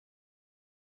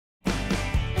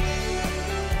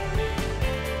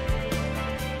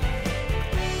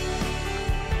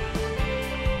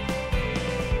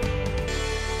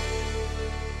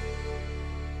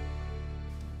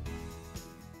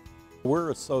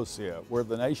We're Associa. We're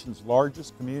the nation's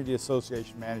largest community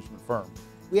association management firm.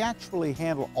 We actually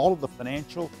handle all of the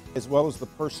financial as well as the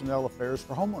personnel affairs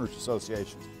for homeowners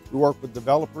associations. We work with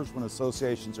developers when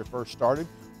associations are first started.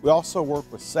 We also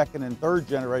work with second and third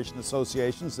generation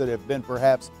associations that have been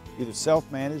perhaps either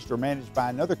self-managed or managed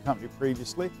by another company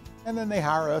previously, and then they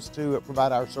hire us to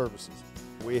provide our services.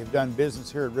 We have done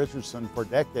business here at Richardson for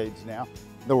decades now.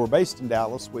 Though we're based in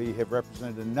Dallas, we have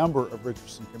represented a number of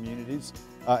Richardson communities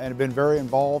and have been very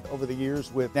involved over the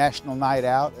years with National Night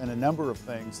Out and a number of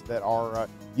things that are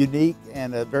unique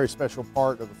and a very special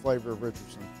part of the flavor of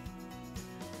Richardson.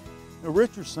 Now,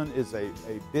 Richardson is a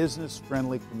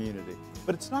business-friendly community,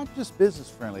 but it's not just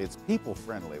business-friendly, it's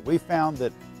people-friendly. We found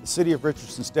that the city of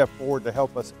Richardson stepped forward to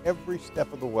help us every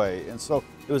step of the way, and so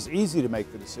it was easy to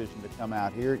make the decision to come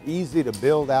out here, easy to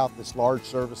build out this large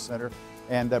service center,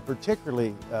 and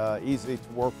particularly easy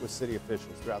to work with city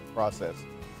officials throughout the process.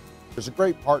 There's a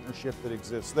great partnership that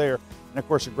exists there, and of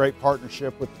course a great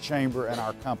partnership with the Chamber and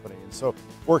our company. And so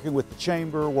working with the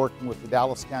Chamber, working with the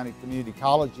Dallas County Community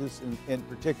Colleges, in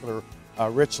particular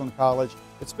Richland College,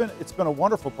 it's been a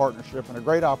wonderful partnership and a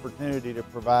great opportunity to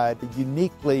provide a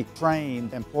uniquely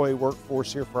trained employee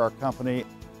workforce here for our company.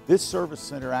 This service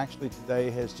center actually today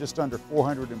has just under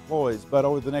 400 employees, but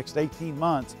over the next 18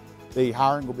 months, the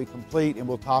hiring will be complete and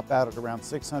we'll top out at around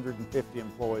 650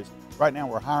 employees. Right now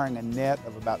we're hiring a net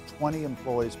of about 20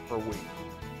 employees per week.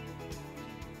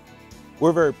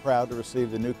 We're very proud to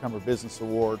receive the Newcomer Business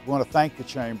Award. We want to thank the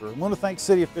Chamber. We want to thank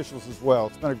city officials as well.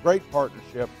 It's been a great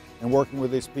partnership in working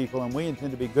with these people, and we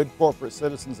intend to be good corporate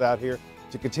citizens out here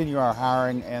to continue our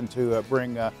hiring and to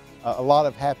bring a lot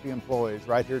of happy employees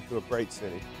right here to a great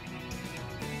city.